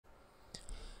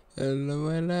Hello,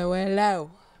 hello,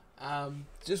 hello.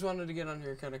 Just wanted to get on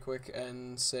here kind of quick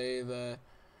and say that,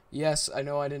 yes, I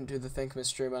know I didn't do the Thankmas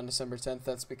stream on December 10th.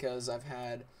 That's because I've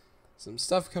had some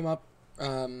stuff come up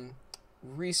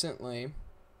recently,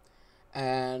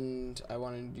 and I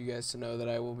wanted you guys to know that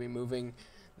I will be moving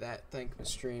that Thankmas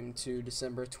stream to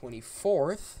December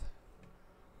 24th.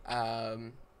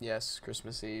 Yes,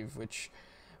 Christmas Eve, which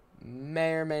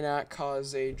may or may not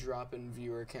cause a drop in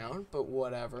viewer count, but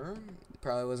whatever.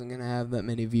 Probably wasn't gonna have that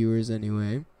many viewers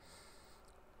anyway.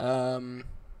 But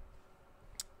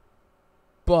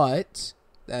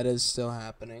that is still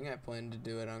happening. I plan to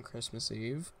do it on Christmas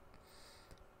Eve.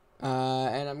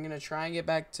 And I'm gonna try and get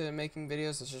back to making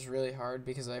videos. It's just really hard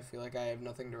because I feel like I have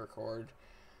nothing to record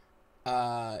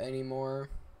anymore.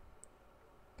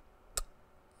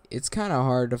 It's kind of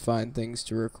hard to find things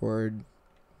to record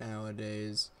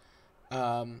nowadays.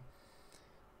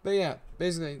 But yeah,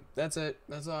 basically, that's it.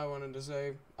 That's all I wanted to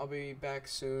say. I'll be back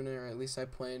soon, or at least I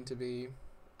plan to be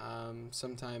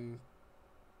sometime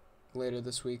later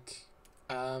this week.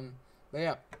 But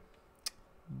yeah.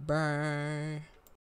 Bye.